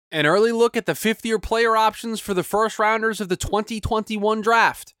An early look at the fifth-year player options for the first rounders of the 2021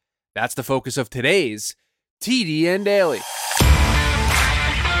 draft. That's the focus of today's TDN Daily.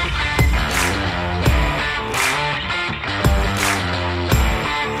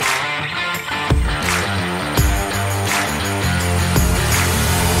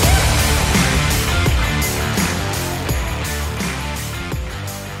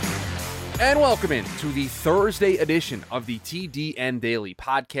 And welcome in to the Thursday edition of the TDN Daily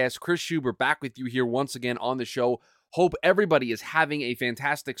podcast. Chris Schubert back with you here once again on the show. Hope everybody is having a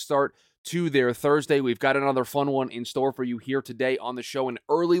fantastic start to their Thursday. We've got another fun one in store for you here today on the show. An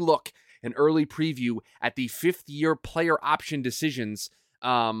early look, an early preview at the fifth-year player option decisions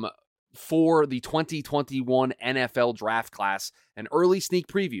for the 2021 NFL draft class. An early sneak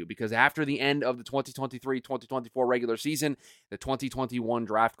preview because after the end of the 2023-2024 regular season, the 2021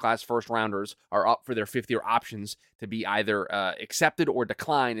 draft class first rounders are up for their fifth-year options to be either accepted or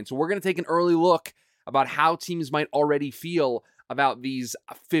declined. And so we're going to take an early look about how teams might already feel about these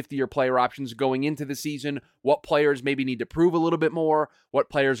fifth-year player options going into the season, what players maybe need to prove a little bit more, what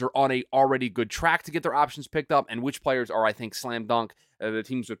players are on a already good track to get their options picked up, and which players are, I think, slam dunk. The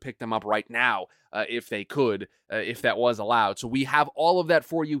teams would pick them up right now if they could, if that was allowed. So we have all of that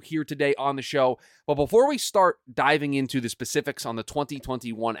for you here today on the show. But before we start diving into the specifics on the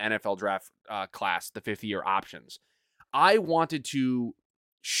 2021 NFL draft class, the fifth-year options, I wanted to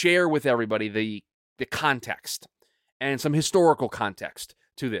share with everybody the context and some historical context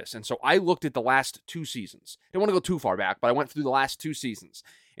to this. And so I looked at the last two seasons. I don't want to go too far back, but I went through the last two seasons.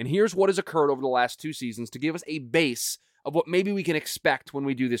 And here's what has occurred over the last two seasons to give us a base of what maybe we can expect when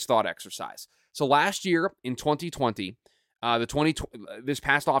we do this thought exercise. So last year in 2020, this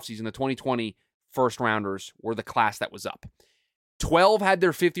past offseason, the 2020 first rounders were the class that was up. 12 had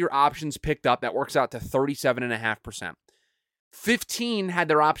their fifth-year options picked up. That works out to 37.5%. 15 had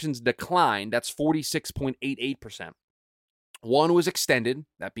their options declined. That's 46.88%. One was extended,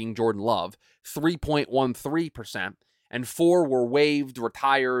 that being Jordan Love, 3.13%. And 4 were waived,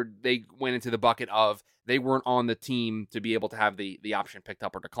 retired. They went into the bucket of they weren't on the team to be able to have the option picked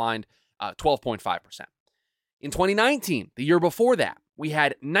up or declined, 12.5%. In 2019, the year before that, we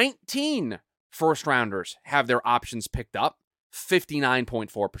had 19 first-rounders have their options picked up,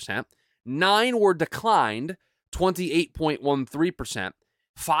 59.4%. 9 were declined, 28.13%.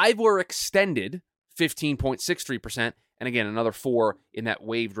 5 were extended, 15.63%. And again, another 4 in that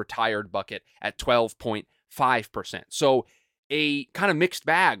waived retired bucket at 12.5%. So a kind of mixed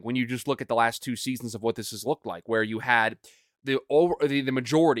bag when you just look at the last two seasons of what this has looked like, where you had the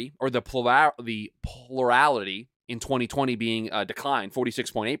majority or the plurality in 2020 being a decline,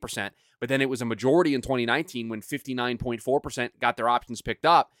 46.8%. But then it was a majority in 2019 when 59.4% got their options picked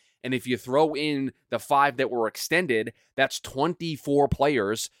up. And if you throw in the 5 that were extended, that's 24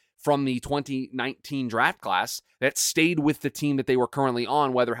 players from the 2019 draft class that stayed with the team that they were currently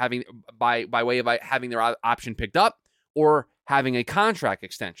on, whether having by way of having their option picked up or having a contract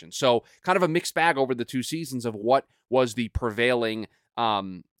extension. So kind of a mixed bag over the two seasons of what was the prevailing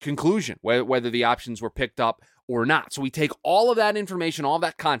conclusion, whether the options were picked up or not. So we take all of that information, all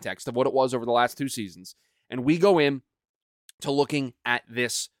that context of what it was over the last two seasons, and we go in to looking at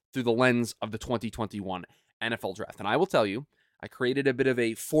this through the lens of the 2021 NFL draft. And I will tell you, I created a bit of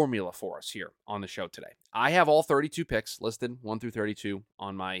a formula for us here on the show today. I have all 32 picks listed, 1 through 32,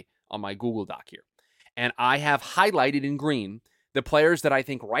 on my Google Doc here. And I have highlighted in green the players that I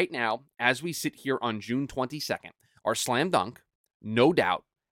think right now, as we sit here on June 22nd, are slam dunk, no doubt,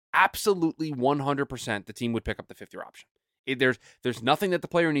 absolutely 100% the team would pick up the fifth-year option. There's nothing that the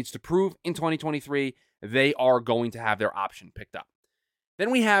player needs to prove in 2023. They are going to have their option picked up.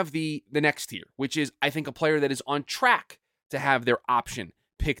 Then we have the next tier, which is, I think, a player that is on track to have their option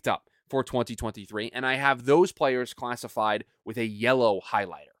picked up for 2023. And I have those players classified with a yellow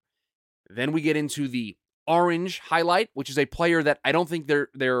highlighter. Then we get into the orange highlight, which is a player that I don't think their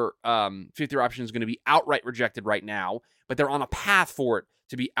fifth-year option is going to be outright rejected right now, but they're on a path for it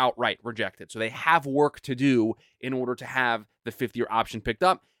to be outright rejected. So they have work to do in order to have the fifth-year option picked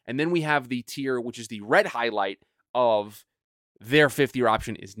up. And then we have the tier, which is the red highlight of their fifth-year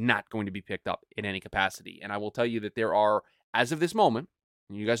option is not going to be picked up in any capacity. And I will tell you that there are, as of this moment,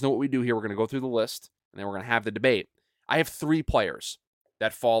 and you guys know what we do here, we're going to go through the list, and then we're going to have the debate. I have 3 players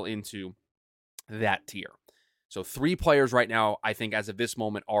that fall into that tier. So 3 players right now, I think, as of this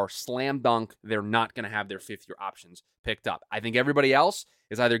moment, are slam dunk. They're not going to have their fifth-year options picked up. I think everybody else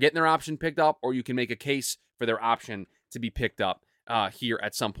is either getting their option picked up or you can make a case for their option to be picked up here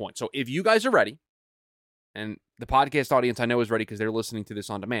at some point. So if you guys are ready, and the podcast audience I know is ready because they're listening to this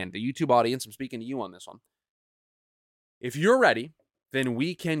on demand. The YouTube audience, I'm speaking to you on this one. If you're ready, then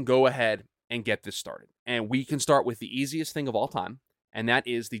we can go ahead and get this started. And we can start with the easiest thing of all time, and that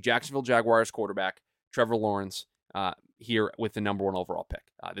is the Jacksonville Jaguars quarterback, Trevor Lawrence, here with the number 1 overall pick.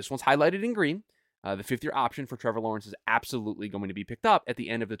 This one's highlighted in green. The 5th-year option for Trevor Lawrence is absolutely going to be picked up at the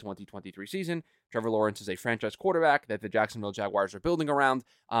end of the 2023 season. Trevor Lawrence is a franchise quarterback that the Jacksonville Jaguars are building around.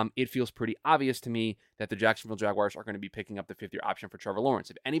 It feels pretty obvious to me that the Jacksonville Jaguars are going to be picking up the 5th-year option for Trevor Lawrence.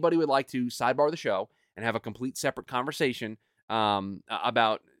 If anybody would like to sidebar the show and have a complete separate conversation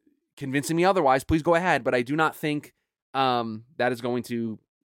about convincing me otherwise, please go ahead. But I do not think that is going to...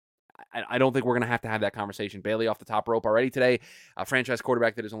 I don't think we're going to have that conversation. Bailey off the top rope already today. A franchise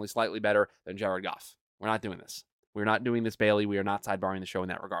quarterback that is only slightly better than Jared Goff. We're not doing this. We're not doing this, Bailey. We are not sidebarring the show in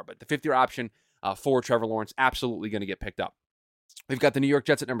that regard. But the 5th-year option for Trevor Lawrence, absolutely going to get picked up. We've got the New York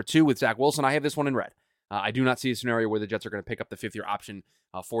Jets at number 2 with Zach Wilson. I have this one in red. I do not see a scenario where the Jets are going to pick up the 5th-year option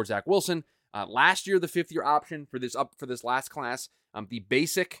for Zach Wilson. Last year, the 5th-year option for this last class, the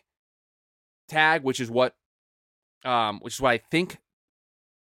basic tag, which is what I think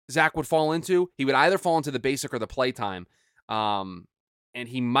Zach would fall into. He would either fall into the basic or the playtime. And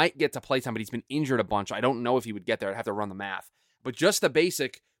he might get to playtime, but he's been injured a bunch. I don't know if he would get there. I'd have to run the math. But just the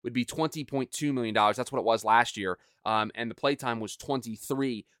basic would be $20.2 million. That's what it was last year. And the playtime was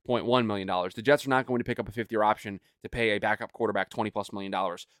 $23.1 million. The Jets are not going to pick up a 5th-year option to pay a backup quarterback $20+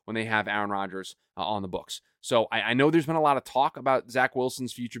 million when they have Aaron Rodgers on the books. So I know there's been a lot of talk about Zach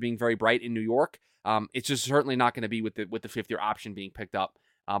Wilson's future being very bright in New York. It's just certainly not going to be with the 5th-year option being picked up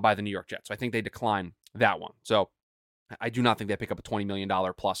by the New York Jets. So I think they decline that one. So I do not think they pick up a $20 million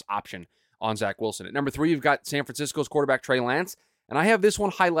plus option on Zach Wilson. At number 3, you've got San Francisco's quarterback, Trey Lance. And I have this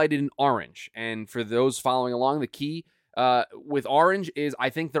one highlighted in orange. And for those following along, the key with orange is I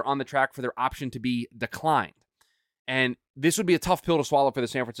think they're on the track for their option to be declined. And this would be a tough pill to swallow for the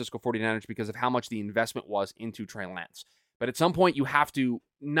San Francisco 49ers because of how much the investment was into Trey Lance. But at some point, you have to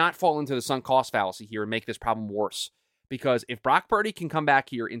not fall into the sunk cost fallacy here and make this problem worse. Because if Brock Purdy can come back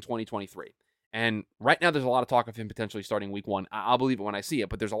here in 2023, and right now there's a lot of talk of him potentially starting week 1. I'll believe it when I see it,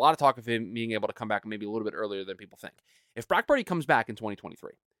 but there's a lot of talk of him being able to come back maybe a little bit earlier than people think. If Brock Purdy comes back in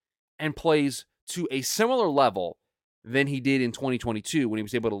 2023 and plays to a similar level than he did in 2022 when he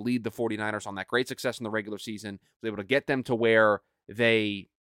was able to lead the 49ers on that great success in the regular season, was able to get them to where they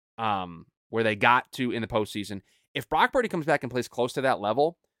got to in the postseason. If Brock Purdy comes back and plays close to that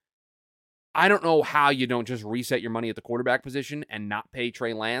level, I don't know how you don't just reset your money at the quarterback position and not pay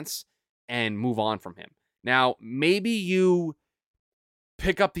Trey Lance and move on from him. Now, maybe you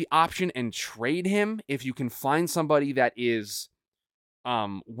pick up the option and trade him if you can find somebody that is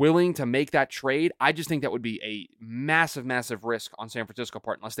willing to make that trade. I just think that would be a massive, massive risk on San Francisco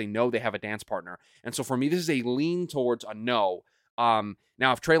part unless they know they have a dance partner. And so for me, this is a lean towards a no.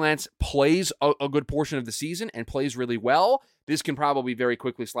 Now, if Trey Lance plays a good portion of the season and plays really well, this can probably very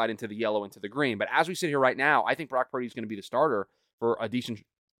quickly slide into the yellow, into the green. But as we sit here right now, I think Brock Purdy is going to be the starter for a decent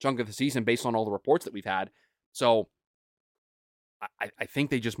chunk of the season based on all the reports that we've had. So I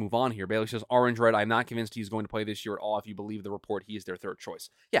think they just move on here. Bailey says orange red. I'm not convinced he's going to play this year at all. If you believe the report, he is their 3rd choice.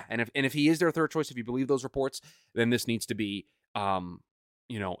 Yeah, and if he is their 3rd choice, if you believe those reports, then this needs to be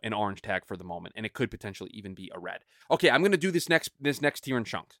an orange tag for the moment, and it could potentially even be a red. Okay, I'm going to do this next tier in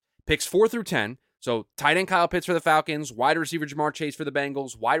chunks. Picks 4 through 10. So tight end Kyle Pitts for the Falcons, wide receiver Jamar Chase for the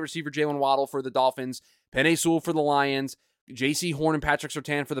Bengals, wide receiver Jalen Waddle for the Dolphins, Penei Sewell for the Lions, J.C. Horn and Patrick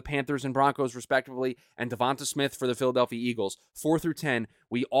Surtain for the Panthers and Broncos, respectively, and Devonta Smith for the Philadelphia Eagles. 4 through 10,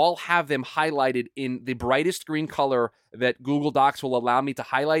 we all have them highlighted in the brightest green color that Google Docs will allow me to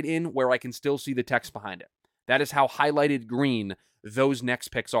highlight in, where I can still see the text behind it. That is how highlighted green those next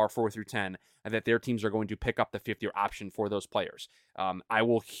picks are, 4 through 10, and that their teams are going to pick up the 5th-year option for those players. I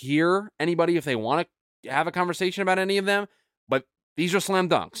will hear anybody if they want to have a conversation about any of them, but these are slam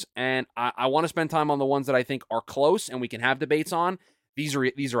dunks, and I want to spend time on the ones that I think are close and we can have debates on. These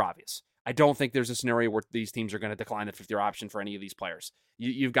are obvious. I don't think there's a scenario where these teams are going to decline the 5th-year option for any of these players.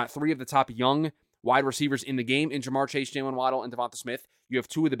 You've got 3 of the top young wide receivers in the game in Jamar Chase, Jalen Waddle, and Devonta Smith. You have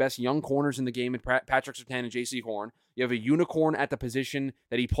 2 of the best young corners in the game in Patrick Surtain and J.C. Horn. You have a unicorn at the position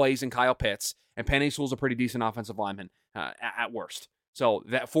that he plays in Kyle Pitts, and Penei Sewell's a pretty decent offensive lineman at worst. So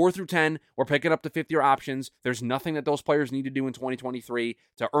that 4 through 10, we're picking up the 5th-year options. There's nothing that those players need to do in 2023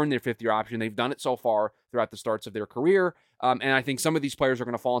 to earn their 5th-year option. They've done it so far throughout the starts of their career. And I think some of these players are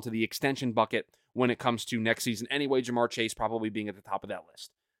going to fall into the extension bucket when it comes to next season anyway, Jamar Chase probably being at the top of that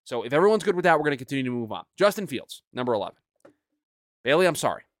list. So if everyone's good with that, we're going to continue to move on. Justin Fields, number 11. Bailey, I'm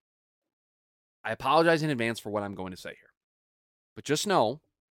sorry. I apologize in advance for what I'm going to say here. But just know,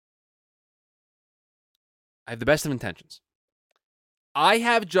 I have the best of intentions. I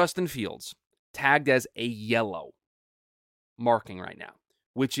have Justin Fields tagged as a yellow marking right now,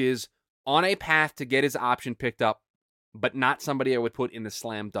 which is on a path to get his option picked up, but not somebody I would put in the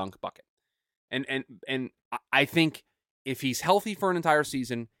slam dunk bucket. And I think if he's healthy for an entire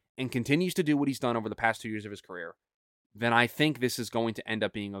season and continues to do what he's done over the past 2 years of his career, then I think this is going to end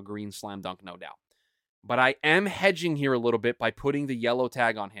up being a green slam dunk, no doubt. But I am hedging here a little bit by putting the yellow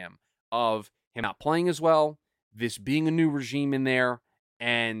tag on him of him not playing as well, this being a new regime in there,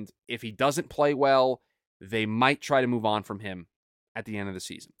 and if he doesn't play well, they might try to move on from him at the end of the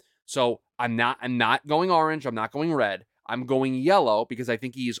season. So I'm not going orange, I'm not going red, I'm going yellow because I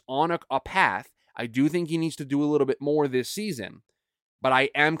think he is on a path. I do think he needs to do a little bit more this season, but I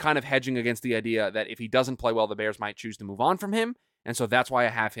am kind of hedging against the idea that if he doesn't play well, the Bears might choose to move on from him, and so that's why I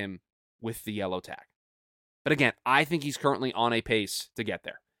have him with the yellow tag. But again, I think he's currently on a pace to get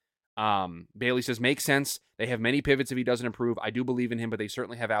there. Bailey says, makes sense. They have many pivots if he doesn't improve. I do believe in him, but they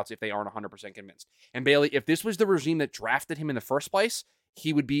certainly have outs if they aren't 100% convinced. And Bailey, if this was the regime that drafted him in the first place,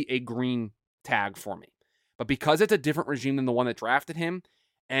 he would be a green tag for me. But because it's a different regime than the one that drafted him,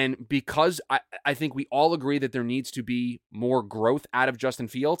 and because I think we all agree that there needs to be more growth out of Justin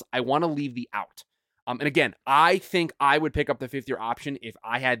Fields, I want to leave the out. And again, I think I would pick up the fifth-year option if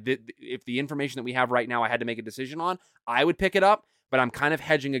I had if the information that we have right now I had to make a decision on, I would pick it up, but I'm kind of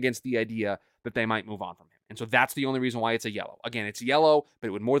hedging against the idea that they might move on from him. And so that's the only reason why it's a yellow. Again, it's yellow, but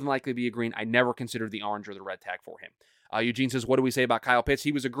it would more than likely be a green. I never considered the orange or the red tag for him. Eugene says, what do we say about Kyle Pitts?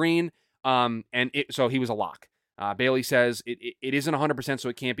 He was a green, so he was a lock. Bailey says it isn't 100%, so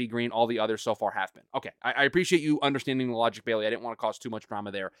it can't be green. All the others so far have been. Okay, I appreciate you understanding the logic, Bailey. I didn't want to cause too much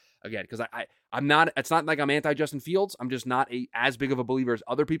drama there again, because I'm not. It's not like I'm anti Justin Fields. I'm just not as big of a believer as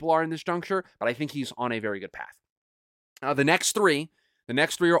other people are in this juncture. But I think he's on a very good path. The next three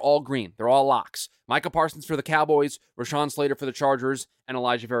are all green. They're all locks. Micah Parsons for the Cowboys, Rashawn Slater for the Chargers, and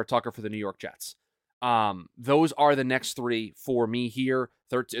Elijah Vera Tucker for the New York Jets. Those are the next three for me here: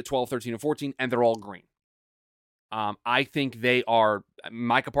 12, 13, and 14, and they're all green. I think they are.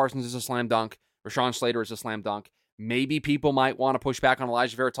 Micah Parsons is a slam dunk. Rashawn Slater is a slam dunk. Maybe people might want to push back on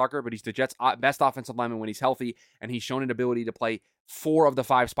Elijah Vera Tucker, but he's the Jets' best offensive lineman when he's healthy, and he's shown an ability to play 4 of the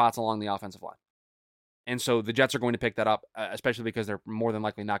 5 spots along the offensive line. And so the Jets are going to pick that up, especially because they're more than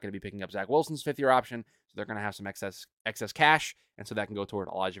likely not going to be picking up Zach Wilson's 5th-year option, so they're going to have some excess cash, and so that can go toward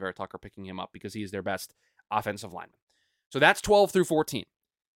Elijah Vera Tucker picking him up because he is their best offensive lineman. So that's 12 through 14.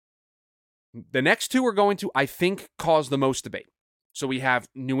 The next two are going to, I think, cause the most debate. So we have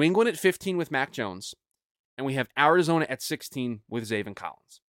New England at 15 with Mac Jones, and we have Arizona at 16 with Zaven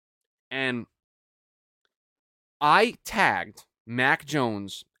Collins. And I tagged Mac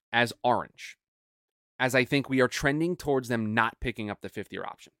Jones as orange, as I think we are trending towards them not picking up the 5th-year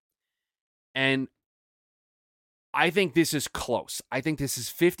option. And I think this is close. I think this is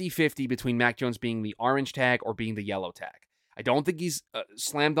 50-50 between Mac Jones being the orange tag or being the yellow tag. I don't think he's a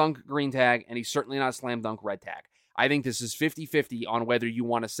slam dunk green tag, and he's certainly not a slam dunk red tag. I think this is 50-50 on whether you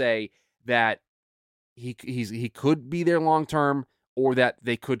want to say that he could be there long term or that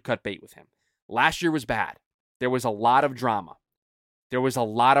they could cut bait with him. Last year was bad. There was a lot of drama. There was a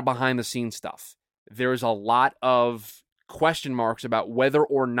lot of behind the scenes stuff. There's a lot of question marks about whether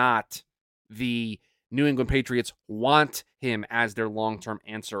or not the New England Patriots want him as their long-term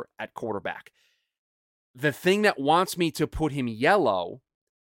answer at quarterback. The thing that wants me to put him yellow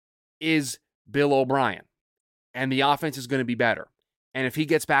is Bill O'Brien, and the offense is going to be better. And if he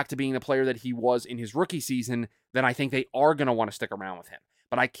gets back to being the player that he was in his rookie season, then I think they are going to want to stick around with him.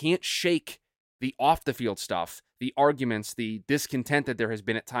 But I can't shake the off-the-field stuff, the arguments, the discontent that there has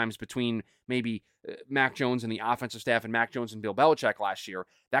been at times between maybe Mac Jones and the offensive staff and Mac Jones and Bill Belichick last year.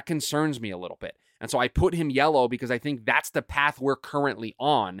 That concerns me a little bit. And so I put him yellow because I think that's the path we're currently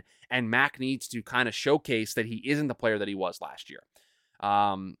on, and Mac needs to kind of showcase that he isn't the player that he was last year.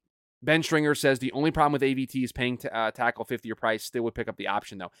 Ben Stringer says the only problem with AVT is paying tackle 5th-year price. Still would pick up the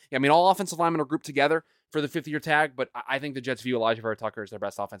option, though. Yeah, I mean, all offensive linemen are grouped together for the 5th-year tag, but I think the Jets view Elijah Vera Tucker as their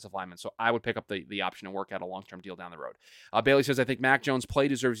best offensive lineman, so I would pick up the option and work out a long-term deal down the road. Bailey says, I think Mac Jones' play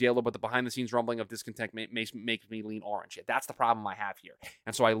deserves yellow, but the behind-the-scenes rumbling of discontent makes me lean orange. Yeah, that's the problem I have here,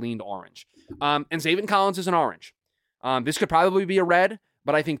 and so I leaned orange. And Zaven Collins is an orange. This could probably be a red,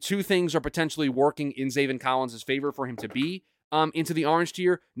 but I think 2 things are potentially working in Zaven Collins' favor for him to be into the orange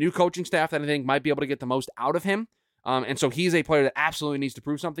tier. New coaching staff that I think might be able to get the most out of him. And so he's a player that absolutely needs to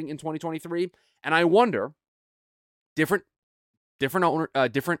prove something in 2023. And I wonder, different owner,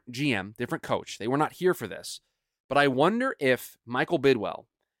 different GM, different coach. They were not here for this. But I wonder if Michael Bidwell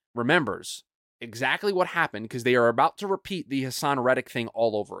remembers exactly what happened, because they are about to repeat the Hassan Reddick thing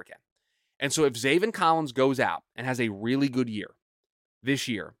all over again. And so if Zaven Collins goes out and has a really good year this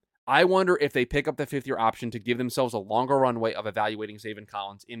year, I wonder if they pick up the fifth-year option to give themselves a longer runway of evaluating Zaven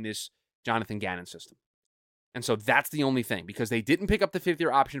Collins in this Jonathan Gannon system. And so that's the only thing, because they didn't pick up the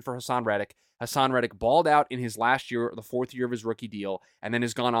fifth-year option for Hassan Reddick. Hassan Reddick balled out in his last year, the fourth year of his rookie deal, and then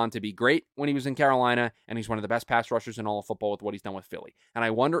has gone on to be great when he was in Carolina, and he's one of the best pass rushers in all of football with what he's done with Philly. And I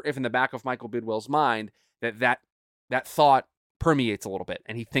wonder if in the back of Michael Bidwell's mind that thought permeates a little bit,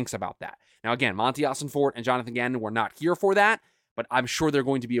 and he thinks about that. Now, again, Monty Ossenfort and Jonathan Gannon were not here for that, but I'm sure they're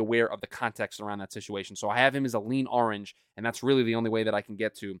going to be aware of the context around that situation. So I have him as a lean orange, and that's really the only way that I can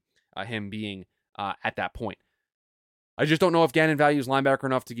get to him being at that point. I just don't know if Gannon values linebacker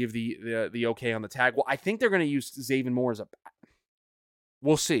enough to give the okay on the tag. Well, I think they're going to use Zaven more as a...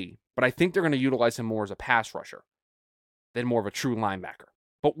 We'll see. But I think they're going to utilize him more as a pass rusher than more of a true linebacker.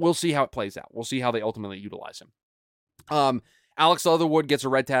 But we'll see how it plays out. We'll see how they ultimately utilize him. Alex Leatherwood gets a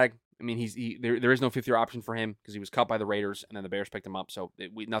red tag. I mean, there is no fifth-year option for him because he was cut by the Raiders, and then the Bears picked him up, so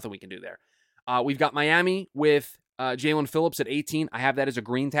nothing we can do there. We've got Miami with Jalen Phillips at 18. I have that as a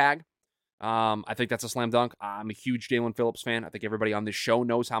green tag. I think that's a slam dunk. I'm a huge Jalen Phillips fan. I think everybody on this show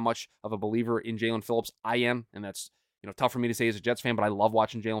knows how much of a believer in Jalen Phillips I am, and that's tough for me to say as a Jets fan, but I love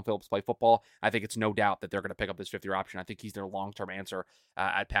watching Jalen Phillips play football. I think it's no doubt that they're going to pick up this fifth-year option. I think he's their long-term answer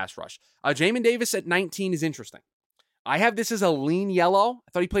at pass rush. Jamin Davis at 19 is interesting. I have this as a lean yellow.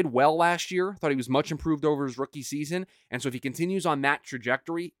 I thought he played well last year. I thought he was much improved over his rookie season, and so if he continues on that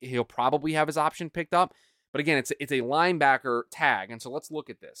trajectory, he'll probably have his option picked up. But again, it's a linebacker tag, and so let's look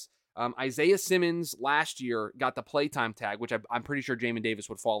at this. Isaiah Simmons last year got the playtime tag, which I'm pretty sure Jamin Davis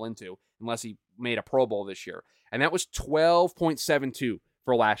would fall into unless he made a Pro Bowl this year. And that was 12.72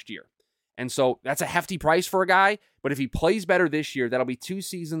 for last year. And so that's a hefty price for a guy. But if he plays better this year, that'll be 2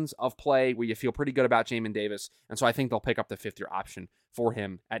 seasons of play where you feel pretty good about Jamin Davis. And so I think they'll pick up the fifth-year option for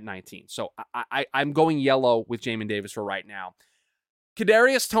him at 19. So I'm going yellow with Jamin Davis for right now.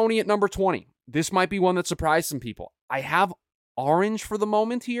 Kadarius Toney at number 20. This might be one that surprised some people. I have orange for the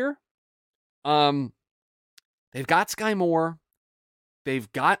moment here. They've got Sky Moore.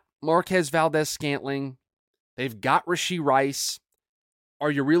 They've got Marquez Valdez-Scantling. They've got Rashee Rice. Are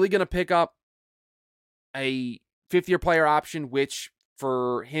you really going to pick up a fifth-year player option, which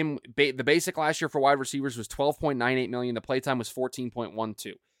for him, the basic last year for wide receivers was $12.98 million. The playtime was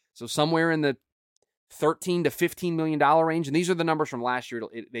 $14.12. So somewhere in the $13 to $15 million range. And these are the numbers from last year.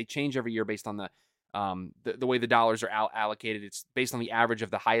 They change every year based on the way the dollars are allocated. It's based on the average of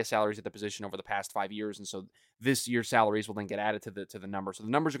the highest salaries at the position over the past 5 years. And so this year's salaries will then get added to the number. So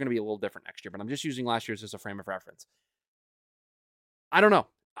the numbers are going to be a little different next year, but I'm just using last year's as a frame of reference. I don't know.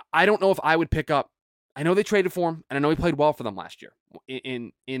 I don't know if I would pick up. I know they traded for him, and I know he played well for them last year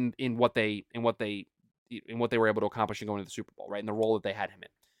in what they were able to accomplish in going to the Super Bowl, right? In the role that they had him in.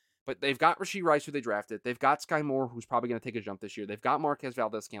 But they've got Rashee Rice, who they drafted. They've got Sky Moore, who's probably going to take a jump this year. They've got Marquez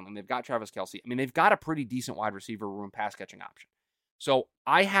Valdez-Scantling. They've got Travis Kelce. I mean, they've got a pretty decent wide receiver room pass-catching option. So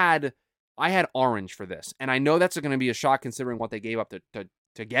I had orange for this. And I know that's going to be a shock considering what they gave up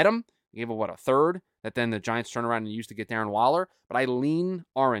to get him. They gave up, a third that then the Giants turn around and used to get Darren Waller. But I lean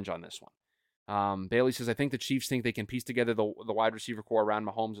orange on this one. Bailey says, I think the Chiefs think they can piece together the wide receiver core around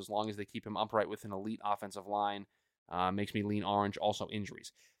Mahomes as long as they keep him upright with an elite offensive line. Makes me lean orange. Also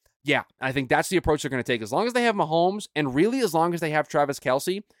injuries. Yeah, I think that's the approach they're going to take. As long as they have Mahomes, and really as long as they have Travis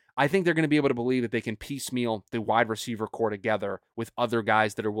Kelce, I think they're going to be able to believe that they can piecemeal the wide receiver core together with other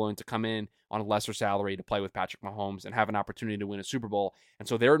guys that are willing to come in on a lesser salary to play with Patrick Mahomes and have an opportunity to win a Super Bowl. And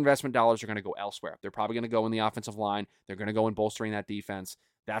so their investment dollars are going to go elsewhere. They're probably going to go in the offensive line. They're going to go in bolstering that defense.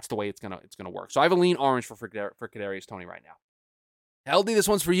 That's the way it's going to work. So I have a lean orange for Kadarius Toney right now. LD, this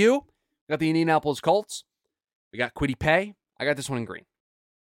one's for you. We got the Indianapolis Colts. We got Kwity Paye. I got this one in green.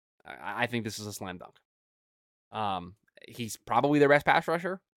 I think this is a slam dunk. He's probably their best pass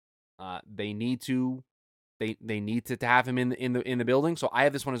rusher. They need to have him in the building. So I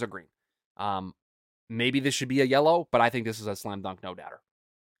have this one as a green. Maybe this should be a yellow, but I think this is a slam dunk, no doubter.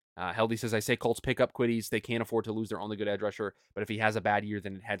 Heldy says, I say Colts pick up Quiddies. They can't afford to lose their only good edge rusher, but if he has a bad year,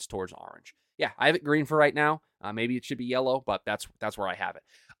 then it heads towards orange. Yeah, I have it green for right now. Maybe it should be yellow, but that's where I have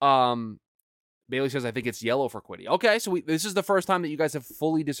it. Bailey says, I think it's yellow for Kwity. Okay, so this is the first time that you guys have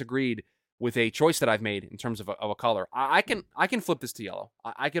fully disagreed with a choice that I've made in terms of a color. I can flip this to yellow.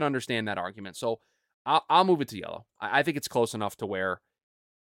 I can understand that argument. So I'll move it to yellow. I think it's close enough to where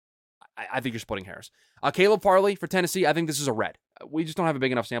I think you're splitting hairs. Caleb Farley for Tennessee, I think this is a red. We just don't have a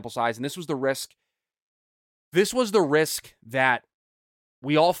big enough sample size, and this was the risk. This was the risk that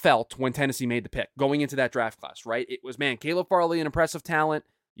we all felt when Tennessee made the pick going into that draft class, right? It was, man, Caleb Farley, an impressive talent.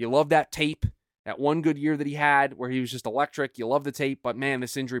 You love that tape. That one good year that he had where he was just electric. You love the tape, but man,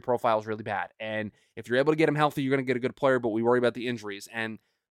 this injury profile is really bad. And if you're able to get him healthy, you're going to get a good player, but we worry about the injuries. And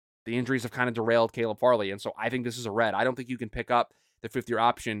The injuries have kind of derailed Caleb Farley, and so I think this is a red. I don't think you can pick up the 5th-year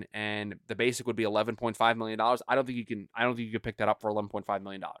option, and the basic would be $11.5 million. I don't think you can pick that up for $11.5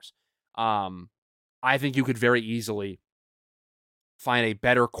 million. I think you could very easily find a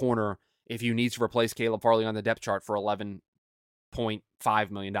better corner if you need to replace Caleb Farley on the depth chart for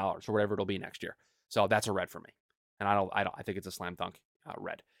 $11.5 million or whatever it'll be next year. So that's a red for me. And I think it's a slam dunk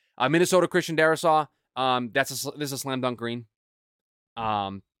red. Minnesota Christian Darrisaw. This is a slam dunk green.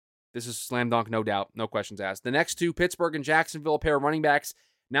 This is slam dunk, no doubt. No questions asked. The next two, Pittsburgh and Jacksonville, a pair of running backs,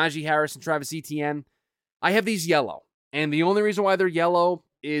 Najee Harris and Travis Etienne. I have these yellow. And the only reason why they're yellow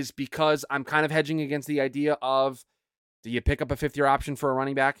is because I'm kind of hedging against the idea of, do you pick up a 5th-year option for a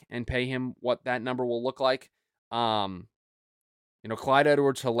running back and pay him what that number will look like? Clyde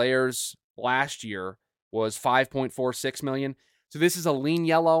Edwards-Hilaire's last year was $5.46 million. So this is a lean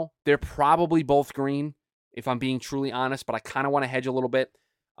yellow. They're probably both green, if I'm being truly honest, but I kind of want to hedge a little bit.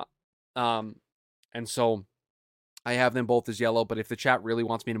 And so I have them both as yellow, but if the chat really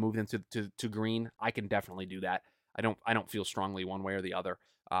wants me to move them to green, I can definitely do that. I don't feel strongly one way or the other.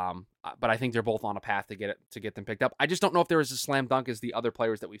 But I think they're both on a path to get them picked up. I just don't know if they're as a slam dunk as the other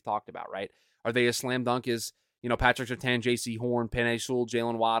players that we've talked about, right? Are they a slam dunk as, Patrick Surtain, J.C. Horn, Penei Sewell,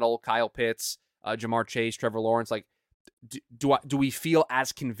 Jalen Waddle, Kyle Pitts, Jamar Chase, Trevor Lawrence? Like, do we feel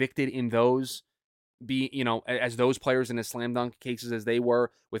as convicted in those as those players in the slam dunk cases as they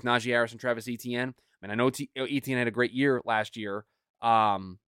were with Najee Harris and Travis Etienne? I mean, I know Etienne had a great year last year.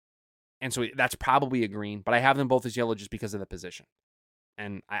 And so that's probably a green, but I have them both as yellow just because of the position.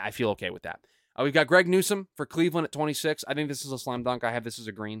 And I feel okay with that. We've got Greg Newsome for Cleveland at 26. I think this is a slam dunk. I have this as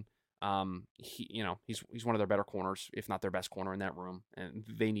a green. He's one of their better corners, if not their best corner in that room, and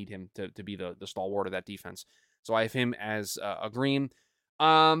they need him to be the stalwart of that defense. So I have him as a green.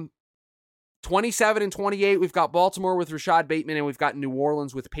 27 and 28, we've got Baltimore with Rashad Bateman, and we've got New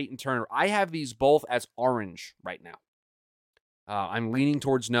Orleans with Peyton Turner. I have these both as orange right now. I'm leaning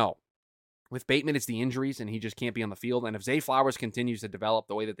towards no. With Bateman, it's the injuries, and he just can't be on the field. And if Zay Flowers continues to develop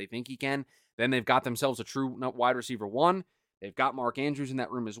the way that they think he can, then they've got themselves a true wide receiver one. They've got Mark Andrews in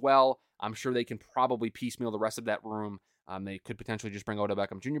that room as well. I'm sure they can probably piecemeal the rest of that room. They could potentially just bring Odell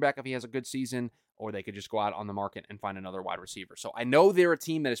Beckham Jr. back if he has a good season, or they could just go out on the market and find another wide receiver. So I know they're a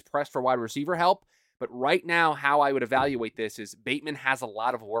team that is pressed for wide receiver help, but right now how I would evaluate this is Bateman has a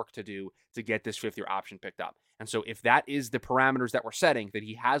lot of work to do to get this 5th-year option picked up. And so if that is the parameters that we're setting, that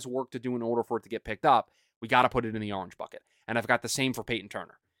he has work to do in order for it to get picked up, we got to put it in the orange bucket. And I've got the same for Peyton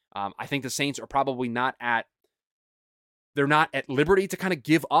Turner. I think the Saints are probably not at liberty to kind of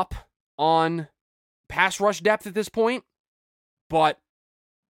give up on pass rush depth at this point. But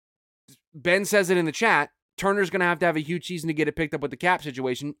Ben says it in the chat, Turner's going to have a huge season to get it picked up with the cap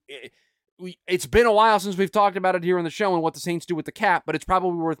situation. It's been a while since we've talked about it here on the show and what the Saints do with the cap, but it's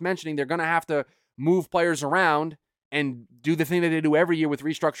probably worth mentioning they're going to have to move players around and do the thing that they do every year with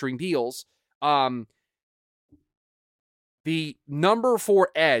restructuring deals. The number for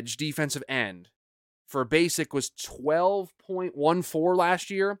edge, defensive end, for basic was 12.14 last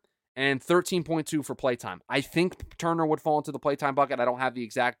year and 13.2 for playtime. I think Turner would fall into the playtime bucket. I don't have the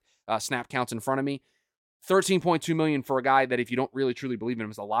exact snap counts in front of me. $13.2 million for a guy that, if you don't really truly believe in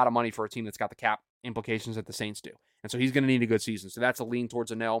him, is a lot of money for a team that's got the cap implications that the Saints do. And so he's going to need a good season. So that's a lean towards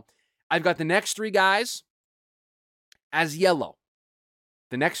a no. I've got the next three guys as yellow.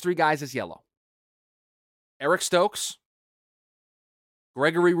 Eric Stokes,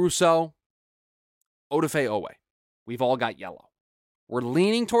 Gregory Rousseau, Odafe Owe. We've all got yellow. We're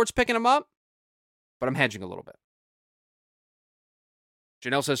leaning towards picking him up, but I'm hedging a little bit.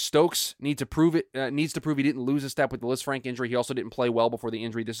 Janelle says Stokes needs to prove he didn't lose a step with the Liz Frank injury. He also didn't play well before the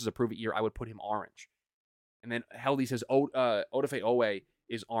injury. This is a prove it year. I would put him orange. And then Heldy says Odafe Owe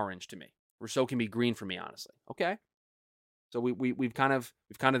is orange to me. Rousseau can be green for me, honestly. Okay. So we've got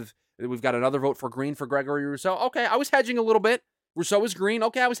another vote for green for Gregory Rousseau. Okay, I was hedging a little bit. Rousseau is green.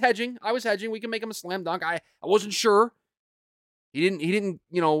 Okay, I was hedging. We can make him a slam dunk. I wasn't sure. He didn't,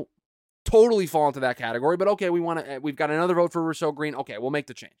 totally fall into that category, but okay, we've got another vote for Rousseau green. Okay, we'll make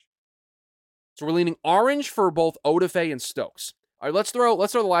the change. So we're leaning orange for both Odafe and Stokes. All right, let's throw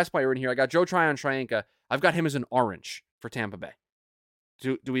the last player in here. I got Joe Tryon-Trianka. I've got him as an orange for Tampa Bay.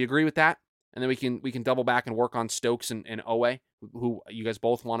 Do we agree with that? And then we can double back and work on Stokes and Owe, who you guys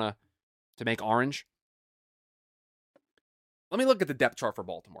both want to make orange. Let me look at the depth chart for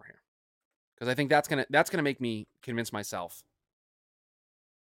Baltimore here, because I think that's gonna make me convince myself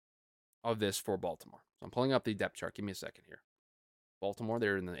of this for Baltimore. So I'm pulling up the depth chart. Give me a second here. Baltimore,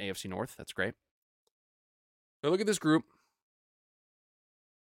 they're in the AFC North. That's great. So look at this group.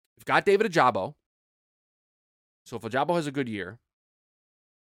 We've got David Ojabo. So if Ojabo has a good year,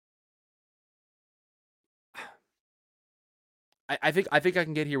 I think I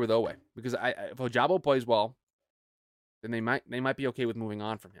can get here with Owe because if Ojabo plays well, then they might be okay with moving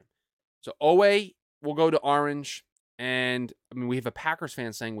on from him. So Owe will go to orange, and I mean we have a Packers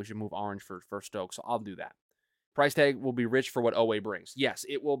fan saying we should move orange for Stokes, so I'll do that. Price tag will be rich for what Owe brings. Yes,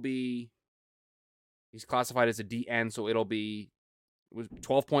 it will be. He's classified as a DN, so it was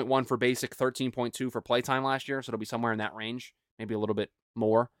 12.1 for basic, 13.2 for playtime last year, so it'll be somewhere in that range, maybe a little bit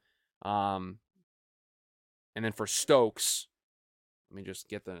more. And then for Stokes, let me just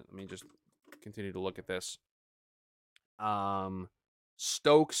continue to look at this.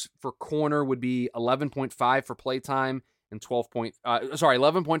 Stokes for corner would be 11.5 for playtime and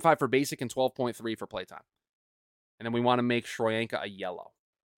 11.5 for basic and 12.3 for playtime. And then we want to make Shroyenka a yellow.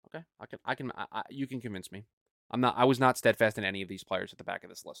 Okay, you can convince me. I was not steadfast in any of these players at the back of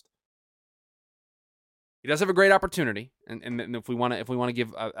this list. He does have a great opportunity, and if we want to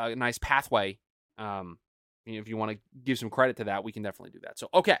give a nice pathway, if you want to give some credit to that, we can definitely do that. So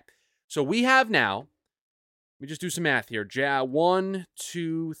okay, so we have now. Let me just do some math here. 1,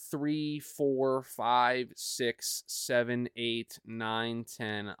 2, 3, 4, 5, 6, 7, 8, 9,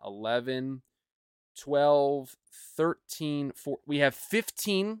 10, 11, 12, 13, 14. We have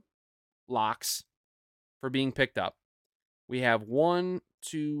 15 locks for being picked up. We have 1,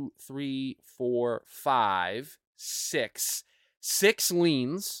 2, 3, 4, 5, 6. 6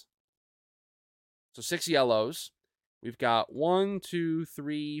 leans. So 6 yellows. We've got 1, 2,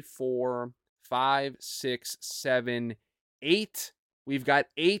 3, 4, 5, 6, 7, 8. We've got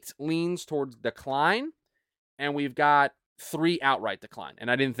 8 leans towards decline, and we've got 3 outright decline. And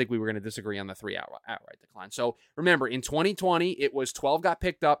I didn't think we were going to disagree on the 3 outright decline. So remember, in 2020, it was 12 got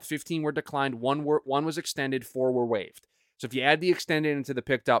picked up, 15 were declined, 1 was extended, 4 were waived. So if you add the extended into the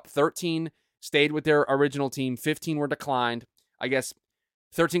picked up, 13 stayed with their original team, 15 were declined. I guess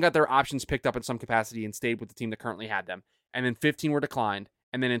 13 got their options picked up in some capacity and stayed with the team that currently had them. And then 15 were declined.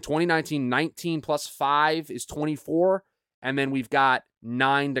 And then in 2019, 19 plus 5 is 24. And then we've got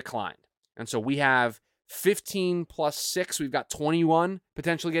 9 declined. And so we have 15 plus 6. We've got 21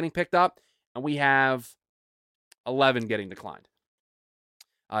 potentially getting picked up. And we have 11 getting declined.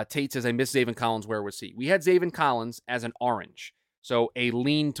 Tate says, I miss Zaven Collins. Where was he? We had Zaven Collins as an orange. So a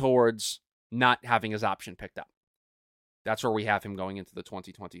lean towards not having his option picked up. That's where we have him going into the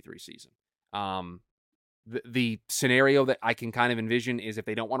 2023 season. The scenario that I can kind of envision is if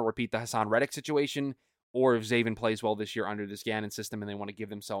they don't want to repeat the Hassan Reddick situation, or if Zaven plays well this year under this Gannon system and they want to give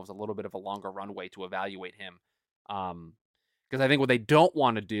themselves a little bit of a longer runway to evaluate him. Because I think what they don't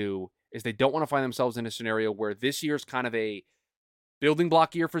want to do is they don't want to find themselves in a scenario where this year's kind of a building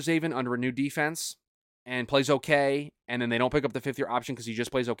block year for Zaven under a new defense and plays okay, and then they don't pick up the 5th-year option because he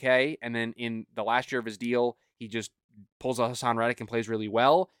just plays okay, and then in the last year of his deal, he just pulls a Hassan Reddick and plays really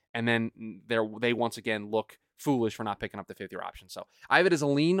well, and then they once again look foolish for not picking up the 5th-year option. So I have it as a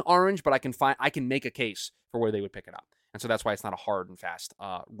lean orange, but I can make a case for where they would pick it up. And so that's why it's not a hard and fast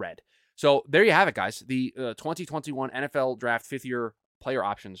red. So there you have it, guys. The 2021 NFL Draft 5th-year player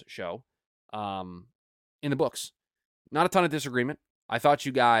options show in the books. Not a ton of disagreement. I thought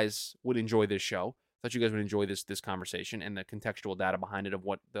you guys would enjoy this show. I thought you guys would enjoy this conversation and the contextual data behind it of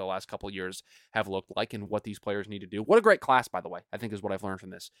what the last couple of years have looked like and what these players need to do. What a great class, by the way, I think is what I've learned from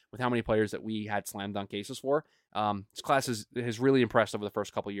this. With how many players that we had slam dunk cases for, this class has really impressed over the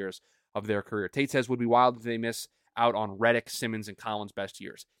first couple of years of their career. Tate says, would be wild if they miss out on Reddick, Simmons, and Collins' best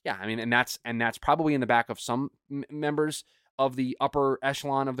years. Yeah, I mean, and that's probably in the back of some members of the upper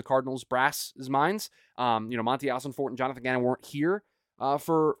echelon of the Cardinals' brass minds. Monty Alsonfort and Jonathan Gannon weren't here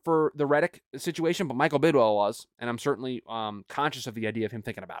for the Reddick situation, but Michael Bidwell was, and I'm certainly conscious of the idea of him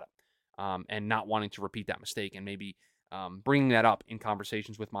thinking about it and not wanting to repeat that mistake and maybe bringing that up in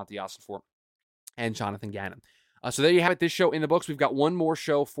conversations with Monty Alsonfort and Jonathan Gannon. So there you have it, this show in the books. We've got one more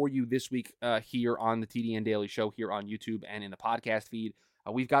show for you this week here on the TDN Daily Show here on YouTube and in the podcast feed.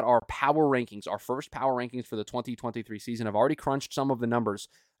 We've got our power rankings, our first power rankings for the 2023 season. I've already crunched some of the numbers.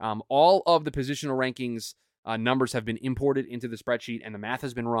 All of the positional rankings numbers have been imported into the spreadsheet, and the math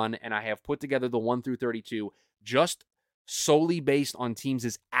has been run, and I have put together the 1 through 32 just solely based on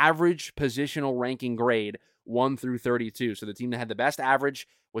teams' average positional ranking grade 1 through 32. So the team that had the best average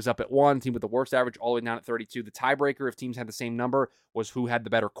was up at 1, team with the worst average all the way down at 32. The tiebreaker, if teams had the same number, was who had the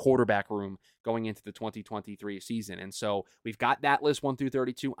better quarterback room going into the 2023 season. And so we've got that list 1 through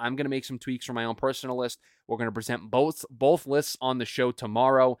 32. I'm going to make some tweaks for my own personal list. We're going to present both lists on the show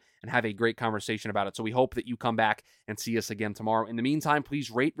tomorrow and have a great conversation about it. So we hope that you come back and see us again tomorrow. In the meantime, please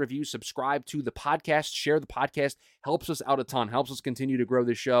rate, review, subscribe to the podcast, share the podcast. Helps us out a ton, helps us continue to grow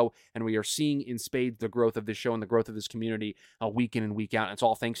this show. And we are seeing in spades the growth of this show and the growth of this community week in and week out. And it's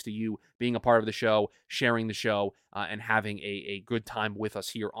all thanks to you being a part of the show, sharing the show, and having a good time with us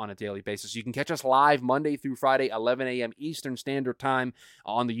here on a daily basis. You can catch us live Monday through Friday, 11 a.m. Eastern Standard Time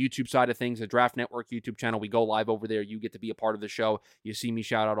on the YouTube side of things, the Draft Network YouTube channel. We go live over there. You get to be a part of the show. You see me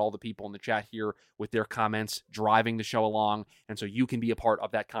shout out all the people in the chat here with their comments, driving the show along, and so you can be a part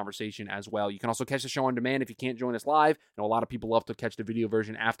of that conversation as well. You can also catch the show on demand if you can't join us live. I know a lot of people love to catch the video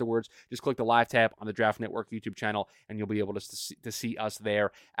version afterwards. Just click the live tab on the Draft Network YouTube channel, and you'll be able to see us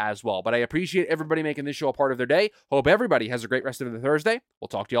there as well. But I appreciate everybody making this show a part of their day. Hope everybody has a great rest of the Thursday. We'll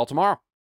talk to you all tomorrow.